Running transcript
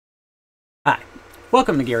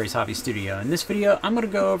Welcome to Gary's Hobby Studio. In this video, I'm going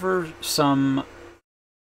to go over some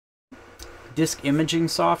disk imaging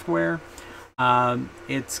software. I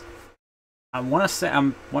want to say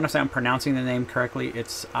I'm pronouncing the name correctly.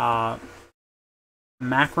 It's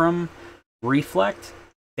Macrium Reflect.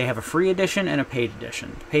 They have a free edition and a paid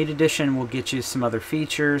edition. The paid edition will get you some other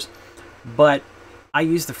features, but I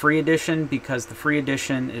use the free edition because the free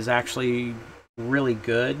edition is actually really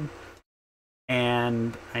good.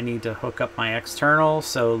 And I need to hook up my external,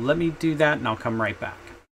 so let me do that and I'll come right back.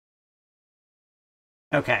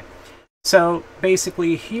 Okay, so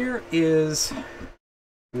basically here is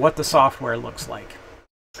what the software looks like.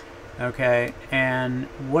 Okay, and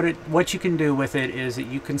what you can do with it is that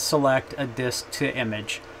you can select a disk to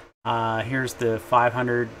image. Here's the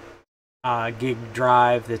 500 gig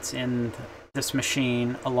drive that's in this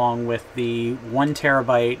machine, along with the 1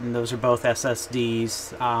 terabyte, and those are both SSDs.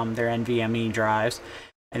 They're NVMe drives.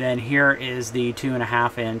 And then here is the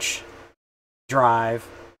 2.5 inch drive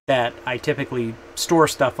that I typically store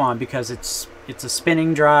stuff on because it's a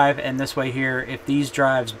spinning drive, and this way here, if these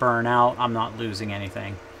drives burn out, I'm not losing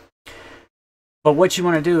anything. But what you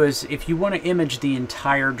want to do is, if you want to image the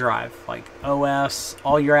entire drive, like OS,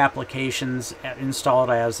 all your applications installed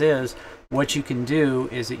as is, what you can do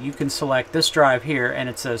is that you can select this drive here and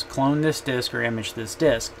it says clone this disk or image this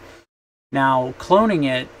disk. Now, cloning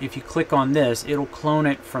it, if you click on this, it'll clone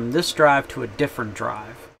it from this drive to a different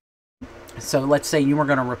drive. So let's say you were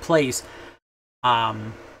going to replace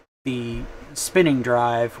the spinning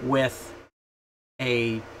drive with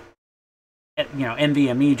a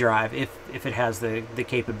NVMe drive if it has the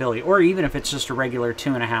capability, or even if it's just a regular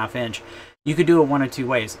 2.5 inch. You could do it one of two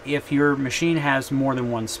ways. If your machine has more than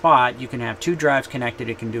one spot, you can have 2 drives connected.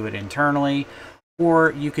 It can do it internally,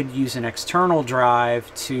 or you could use an external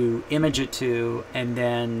drive to image it to and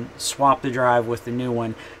then swap the drive with the new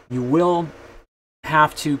one. You will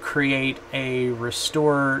have to create a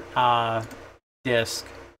restore disk,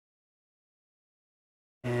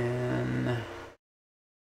 and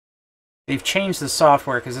they've changed the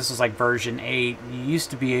software because this is like version 8. You used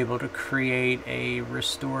to be able to create a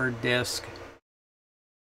restore disk.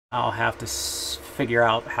 I'll have to figure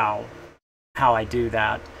out how I do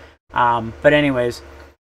that. But anyways,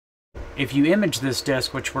 if you image this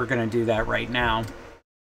disk, which we're going to do that right now,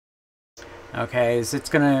 okay, is it's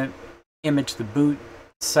going to image the boot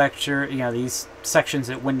section, these sections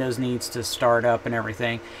that Windows needs to start up and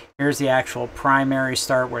everything. Here's the actual primary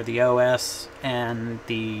start where the OS and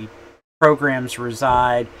the programs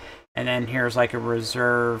reside, and then here's like a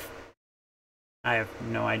reserve. I have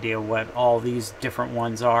no idea what all these different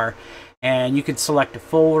ones are, and you can select a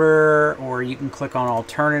folder, or you can click on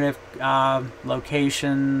alternative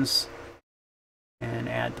locations and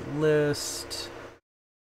add to list.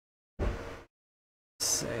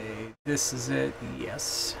 Say this is it.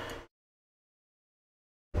 Yes.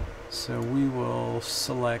 So we will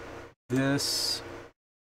select this,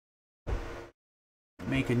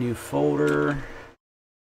 make a new folder.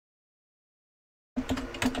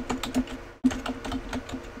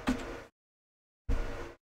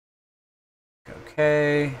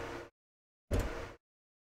 Okay.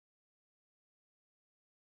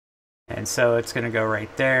 And so it's going to go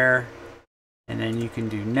right there. And then you can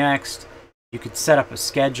do next. You could set up a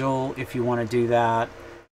schedule if you want to do that.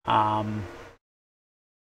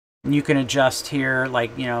 You can adjust here,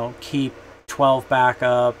 like, keep 12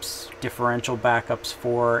 backups, differential backups,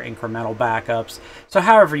 4 incremental backups. So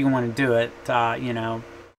however you want to do it,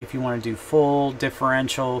 if you want to do full,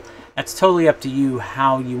 differential, that's totally up to you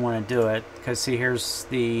how you want to do it. Because see, here's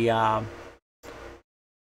the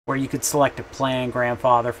where you could select a plan: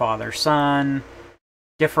 grandfather, father, son,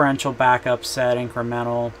 differential backup set,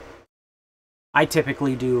 incremental. I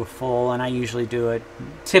typically do a full, and I usually do it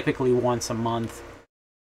typically once a month.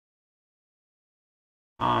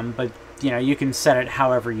 But you can set it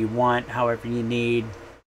however you want, however you need.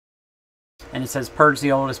 And it says purge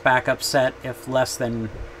the oldest backup set if less than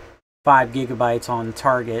 5 gigabytes on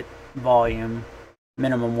target volume,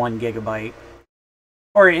 minimum 1 gigabyte.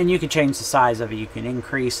 And you can change the size of it. You can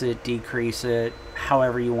increase it, decrease it,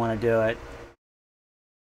 however you want to do it.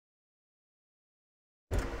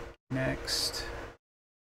 Next.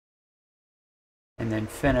 And then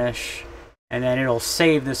finish. And then it'll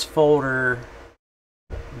save this folder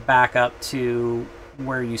back up to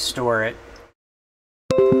where you store it.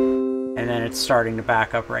 And then it's starting to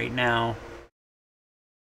back up right now.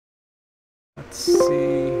 Let's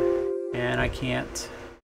see. And I can't.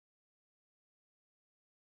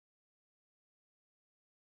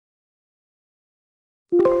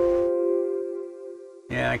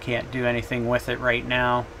 Yeah, I can't do anything with it right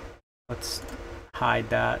now. Let's hide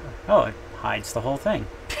that. Oh, it hides the whole thing.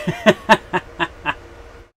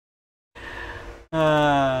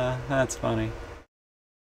 That's funny.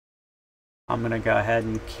 I'm going to go ahead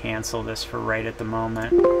and cancel this for right at the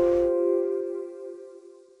moment.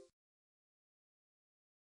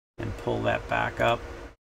 And pull that back up.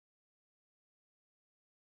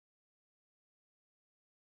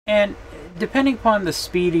 And depending upon the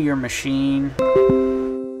speed of your machine,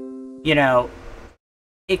 you know,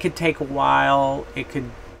 it could take a while. It could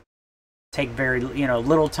take very,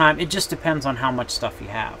 little time. It just depends on how much stuff you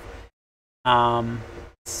have.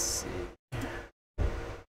 Let's see.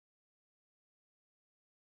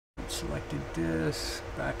 Selected disk,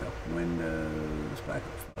 backup windows,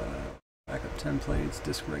 backup file, backup templates,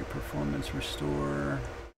 disk rate performance restore.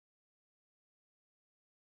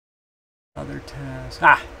 Other tasks.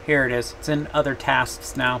 Ah, here it is. It's in other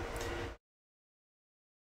tasks now.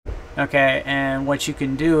 Okay, and what you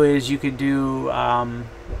can do is you can do,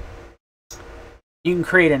 you can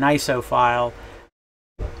create an ISO file.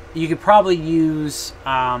 You could probably use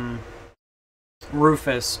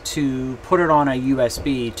Rufus to put it on a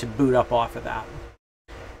USB to boot up off of that.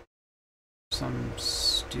 Some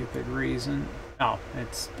stupid reason. Oh,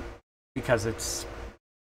 it's because it's...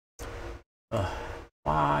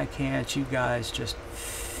 why can't you guys just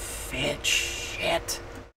fit shit?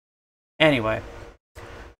 Anyway.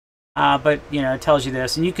 But, it tells you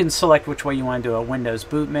this. And you can select which way you want to do it. Windows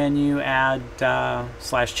boot menu, add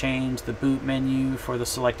 / change the boot menu for the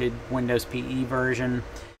selected Windows PE version.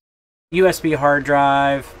 USB hard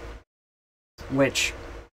drive, which,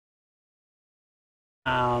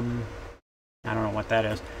 I don't know what that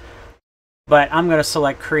is. But I'm going to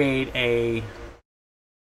select create a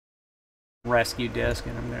rescue disk,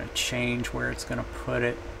 and I'm going to change where it's going to put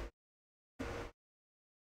it.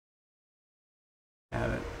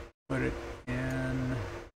 Have it put it in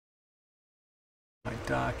my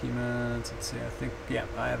documents. Let's see, I think, yeah,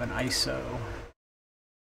 I have an ISO.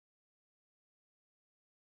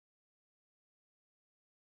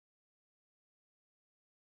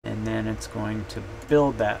 And then it's going to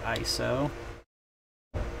build that ISO.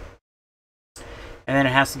 And then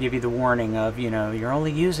it has to give you the warning of, you're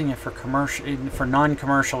only using it for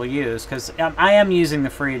non-commercial use, because I am using the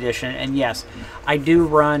free edition, and yes, I do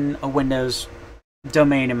run a Windows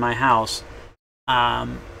domain in my house.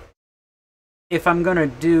 If I'm going to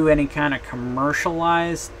do any kind of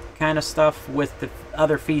commercialized kind of stuff with the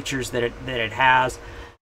other features that it has,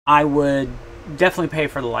 I would definitely pay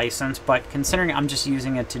for the license. But considering I'm just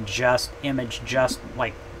using it to just image just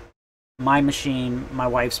like my machine, my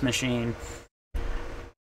wife's machine,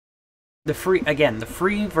 the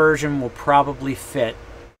free version will probably fit,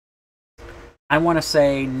 I want to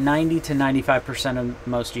say, 90 to 95% of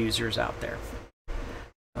most users out there.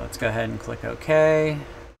 So let's go ahead and click OK.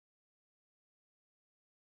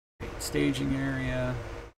 Staging area.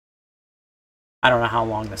 I don't know how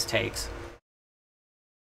long this takes.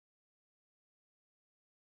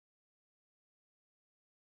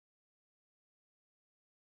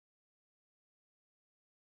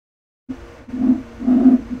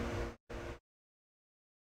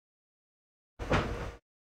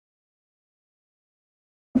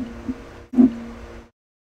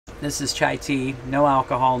 This is chai tea, no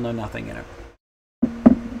alcohol, no nothing in it.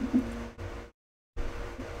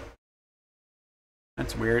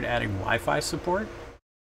 That's weird, adding Wi-Fi support?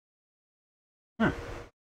 Don't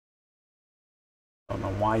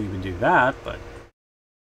know why you would do that, but...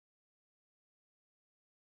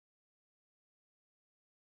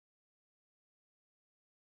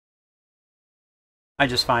 I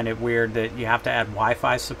just find it weird that you have to add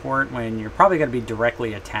Wi-Fi support when you're probably going to be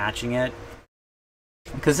directly attaching it.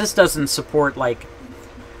 Because this doesn't support, like,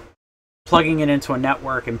 plugging it into a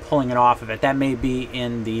network and pulling it off of it. That may be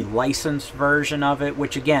in the licensed version of it,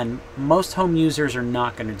 which, again, most home users are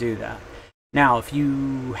not going to do that. Now, if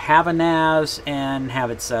you have a NAS and have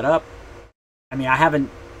it set up, I mean, I haven't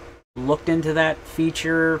looked into that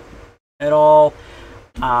feature at all.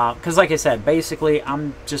 Because, like I said, basically,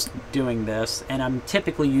 I'm just doing this, and I'm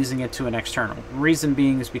typically using it to an external. Reason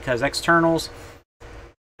being is because externals,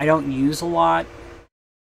 I don't use a lot.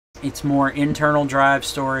 It's more internal drive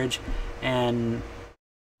storage, and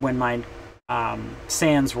when my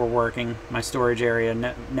SANs were working, my storage area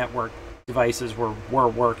network devices were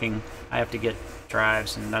working, I have to get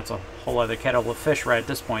drives, and that's a whole other kettle of fish right at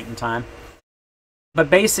this point in time.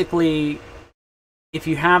 But basically, if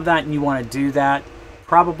you have that and you want to do that,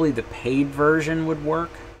 probably the paid version would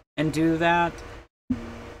work and do that.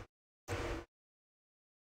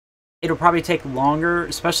 It'll probably take longer,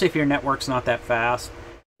 especially if your network's not that fast.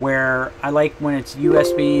 Where I like when it's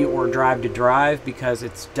USB or drive to drive, because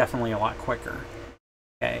it's definitely a lot quicker.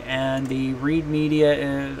 Okay, and the read media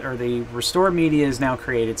is, or the restore media is now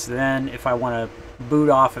created. So then if I want to boot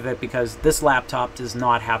off of it, because this laptop does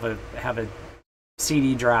not have a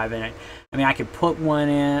CD drive in it. I mean, I could put one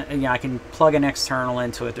in, I can plug an external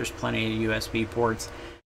into it. There's plenty of USB ports,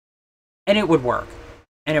 and it would work,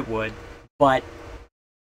 and it would, but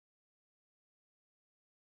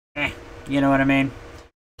you know what I mean?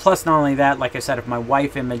 Plus, not only that, like I said, if my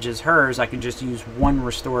wife images hers, I can just use one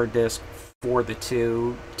restore disk for the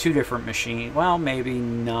two different machines. Well, maybe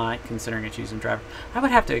not, considering it's using driver. I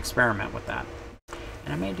would have to experiment with that,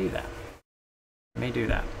 and I may do that.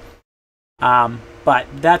 But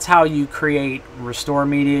that's how you create restore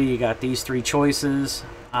media. You got these three choices,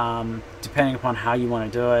 depending upon how you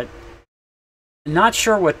want to do it. Not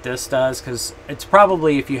sure what this does, because it's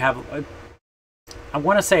probably if you have, I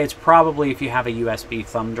want to say it's probably if you have a USB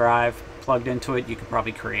thumb drive plugged into it, you could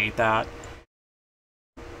probably create that.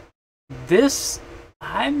 This,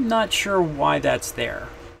 I'm not sure why that's there,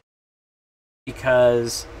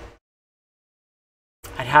 because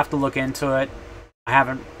I'd have to look into it. I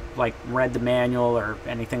haven't like read the manual or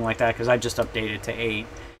anything like that, because I just updated to 8.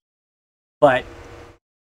 But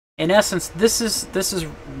in essence, this is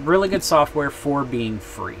really good software for being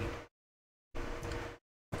free.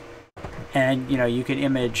 And you know, you can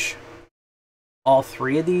image all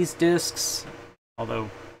 3 of these disks, although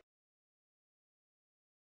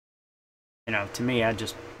you know, to me, I'd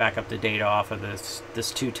just back up the data off of this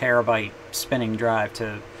 2 terabyte spinning drive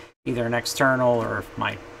to either an external, or if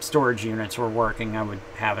my storage units were working, I would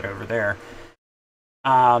have it over there.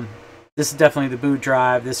 This is definitely the boot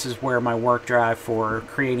drive. This is where my work drive for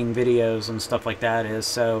creating videos and stuff like that is.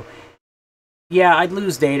 So yeah, I'd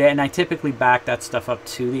lose data, and I typically back that stuff up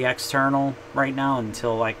to the external right now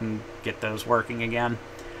until I can get those working again.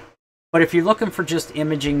 But if you're looking for just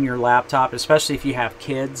imaging your laptop, especially if you have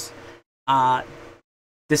kids,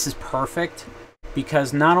 this is perfect,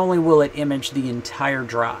 because not only will it image the entire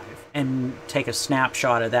drive and take a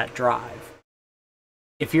snapshot of that drive,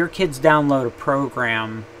 if your kids download a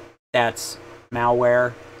program that's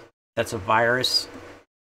malware, that's a virus,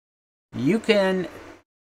 you can,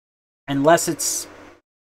 unless it's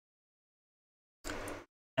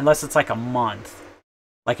like a month,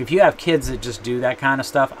 like if you have kids that just do that kind of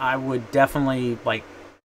stuff, I would definitely like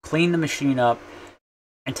clean the machine up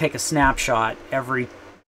and take a snapshot every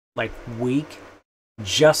like week,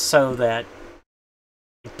 just so that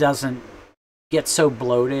it doesn't get so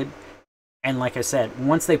bloated. And like I said,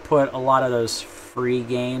 once they put a lot of those free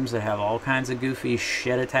games that have all kinds of goofy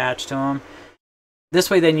shit attached to them,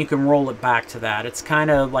 this way then you can roll it back to that. It's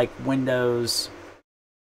kind of like Windows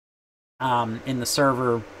in the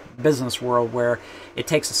server business world, where it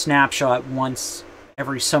takes a snapshot once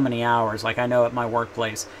every so many hours. Like I know at my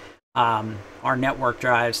workplace, our network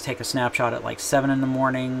drives take a snapshot at like 7 in the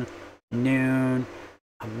morning, noon,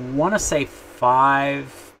 I want to say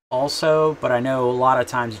 5 also, but I know a lot of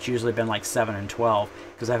times it's usually been like 7 and 12,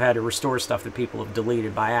 because I've had to restore stuff that people have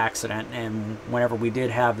deleted by accident. And whenever we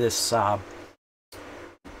did have this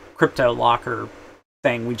crypto locker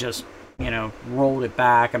thing, we just, you know, rolled it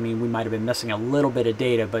back. I mean, we might have been missing a little bit of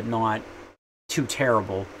data, but not too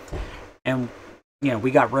terrible. And, you know,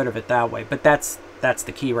 we got rid of it that way. But that's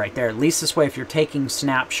the key right there. At least this way, if you're taking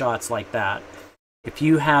snapshots like that, if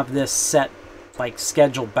you have this set, like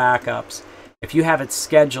scheduled backups, if you have it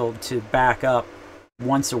scheduled to back up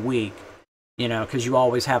once a week, you know, because you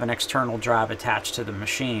always have an external drive attached to the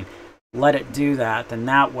machine, let it do that. Then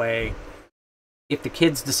that way, if the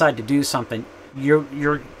kids decide to do something, you're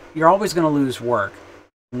always going to lose work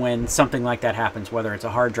when something like that happens, whether it's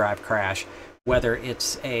a hard drive crash, whether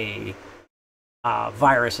it's a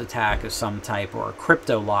virus attack of some type, or a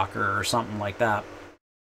crypto locker or something like that.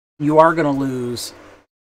 You are going to lose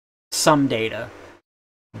some data,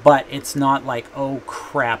 but it's not like, oh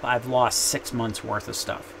crap, I've lost 6 months worth of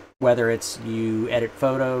stuff. Whether it's you edit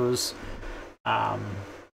photos,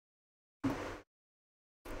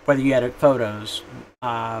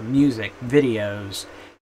 music, videos,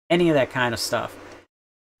 any of that kind of stuff,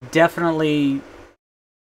 definitely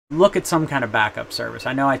look at some kind of backup service.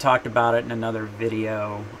 I know I talked about it in another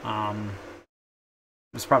video.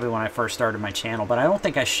 It was probably when I first started my channel, but I don't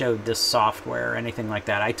think I showed this software or anything like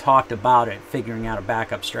that. I talked about it, figuring out a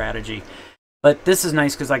backup strategy. But this is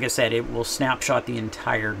nice because, like I said, it will snapshot the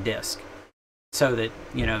entire disk, so that,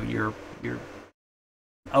 you know, your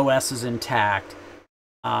OS is intact.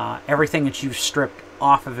 Everything that you've stripped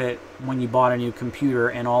off of it when you bought a new computer,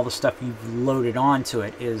 and all the stuff you've loaded onto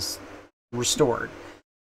it, is restored.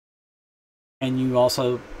 And you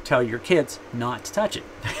also tell your kids not to touch it.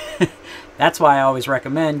 That's why I always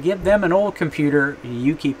recommend give them an old computer,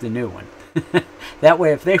 you keep the new one. That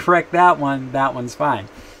way, if they wreck that one's fine.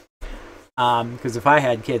 Because if I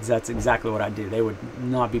had kids, that's exactly what I'd do. They would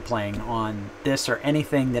not be playing on this or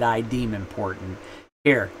anything that I deem important.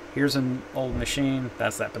 Here's an old machine.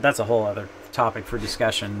 That's that. But that's a whole other topic for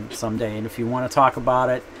discussion someday. And if you want to talk about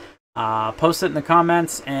it, post it in the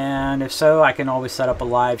comments. And if so, I can always set up a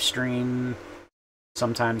live stream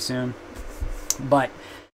sometime soon. But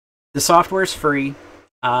the software is free.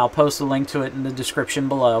 I'll post a link to it in the description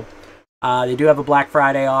below. They do have a Black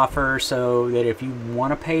Friday offer, so that if you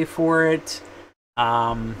want to pay for it,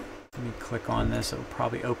 let me click on this. It'll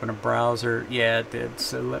probably open a browser. Yeah, it did.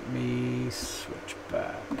 So let me switch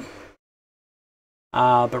back.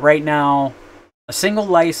 But right now, a single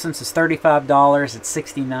license is $35. It's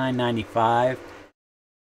 $69.95.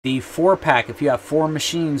 The 4-pack, if you have 4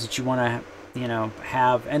 machines that you want to,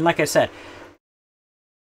 have, and like I said,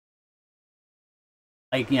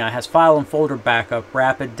 it has file and folder backup,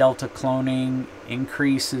 rapid delta cloning,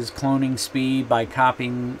 increases cloning speed by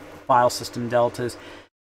copying file system deltas.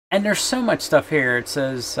 And there's so much stuff here. It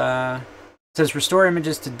says restore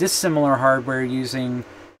images to dissimilar hardware using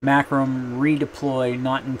Macrium redeploy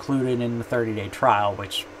not included in the 30-day trial,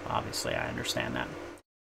 which obviously I understand that.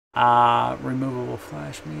 Removable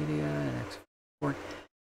flash media and export.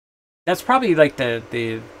 That's probably like the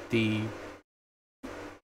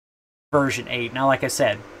version 8. Now, like I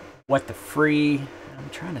said, what the free... I'm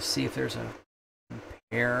trying to see if there's a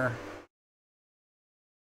compare.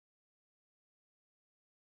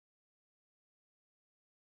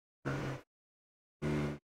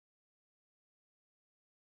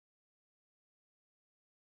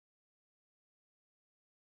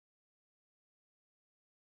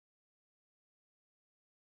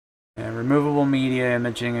 Removable media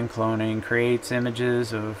imaging and cloning creates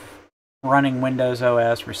images of running Windows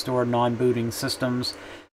OS, restored non-booting systems,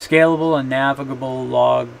 scalable and navigable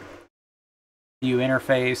log view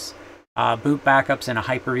interface, boot backups in a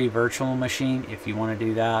Hyper-V virtual machine if you want to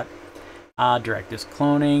do that, direct disk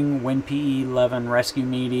cloning, WinPE 11 rescue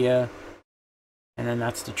media, and then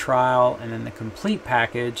that's the trial, and then the complete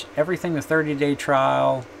package. Everything the 30-day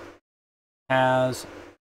trial has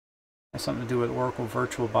something to do with Oracle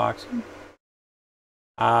VirtualBox.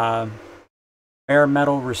 Bare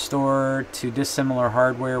metal restored to dissimilar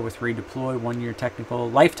hardware with redeploy, 1-year technical,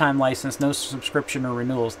 lifetime license, no subscription or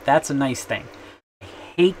renewals. That's a nice thing. I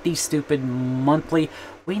hate these stupid monthly,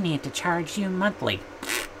 we need to charge you monthly.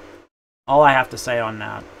 All I have to say on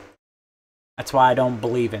that. That's why I don't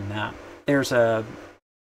believe in that. There's a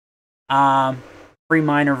free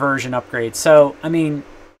minor version upgrade. So, I mean,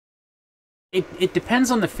 it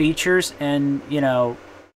depends on the features, and,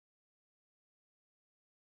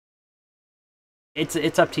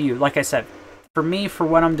 it's up to you. Like I said, for me, for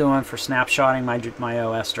what I'm doing for snapshotting my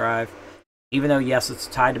OS drive, even though, yes, it's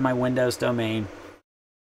tied to my Windows domain,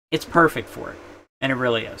 it's perfect for it. And it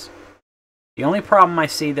really is. The only problem I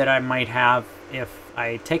see that I might have if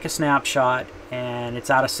I take a snapshot and it's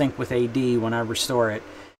out of sync with AD when I restore it,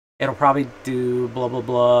 it'll probably do blah, blah,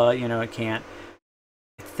 blah, it can't.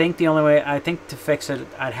 I think to fix it,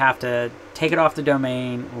 I'd have to take it off the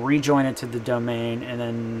domain, rejoin it to the domain, and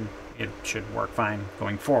then it should work fine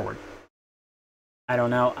going forward. I don't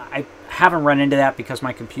know. I haven't run into that because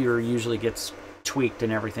my computer usually gets tweaked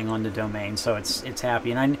and everything on the domain, so it's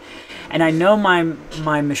happy. And I know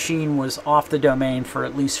my machine was off the domain for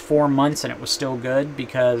at least 4 months, and it was still good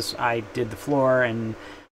because I did the floor, and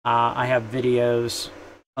I have videos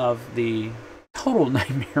of the total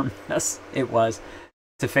nightmare mess it was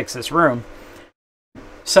to fix this room.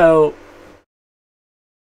 So,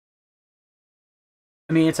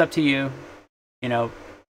 I mean, it's up to you.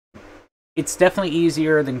 It's definitely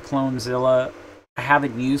easier than Clonezilla. I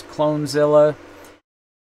haven't used Clonezilla.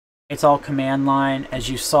 It's all command line, as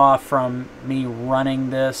you saw from me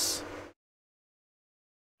running this.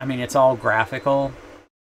 I mean, it's all graphical.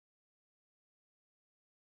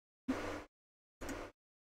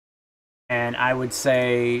 And I would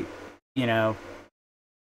say,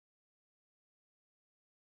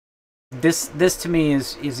 this to me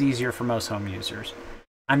is easier for most home users.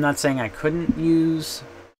 I'm not saying I couldn't use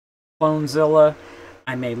Clonezilla.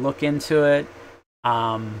 I may look into it.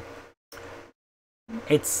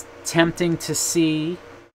 It's tempting to see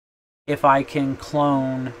if I can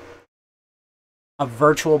clone a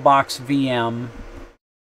VirtualBox VM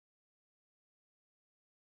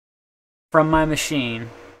from my machine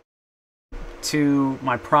to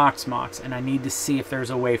my Proxmox, and I need to see if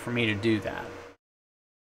there's a way for me to do that.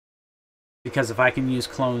 Because if I can use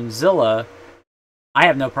Clonezilla, I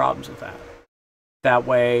have no problems with that. That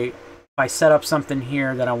way, if I set up something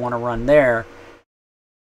here that I want to run there,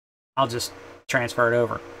 I'll just transfer it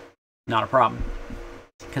over. not a problem.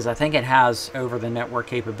 Because I think it has over the network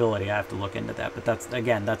capability. I have to look into that, but that's,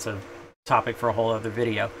 again, that's a topic for a whole other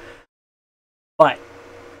video. But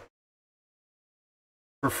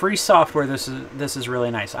for free software, this is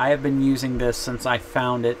really nice. I have been using this since I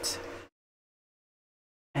found it,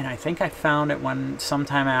 and I think I found it when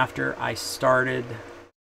sometime after I started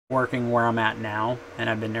working where I'm at now, and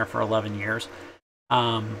I've been there for 11 years.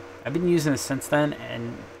 I've been using it since then,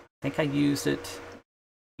 and I think I used it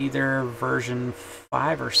either version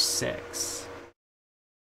 5 or 6,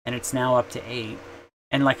 and it's now up to 8.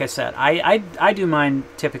 And like I said, I do mine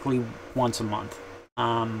typically once a month.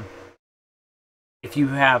 If you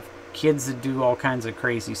have kids that do all kinds of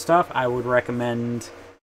crazy stuff, I would recommend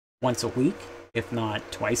once a week, if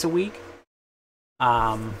not twice a week.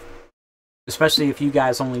 Especially if you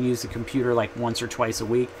guys only use the computer like once or twice a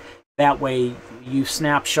week. That way you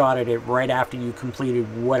snapshotted it right after you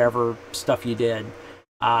completed whatever stuff you did.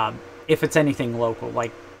 If it's anything local,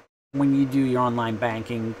 like when you do your online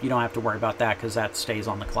banking, you don't have to worry about that because that stays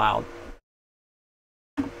on the cloud.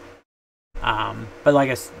 But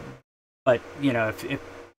like I said, but you know, if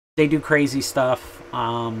they do crazy stuff,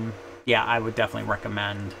 yeah, I would definitely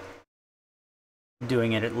recommend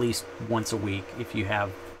doing it at least once a week if you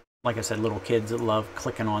have, like I said, little kids that love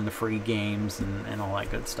clicking on the free games and all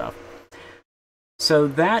that good stuff. So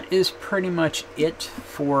that is pretty much it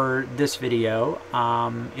for this video.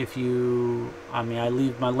 If you, I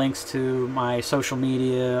leave my links to my social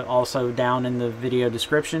media also down in the video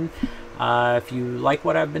description. If you like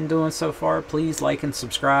what I've been doing so far, please like and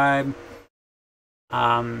subscribe.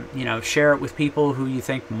 You know, share it with people who you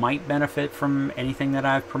think might benefit from anything that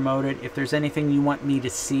I've promoted. If there's anything you want me to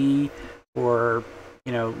see or,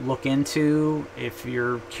 you know, look into, if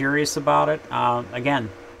you're curious about it,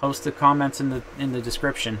 again, post the comments in the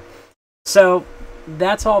description. So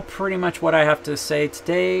that's all pretty much what I have to say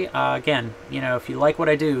today. Again, you know, if you like what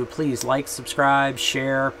I do, please like, subscribe,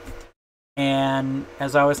 share, and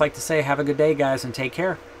as I always like to say, have a good day, guys, and take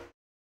care.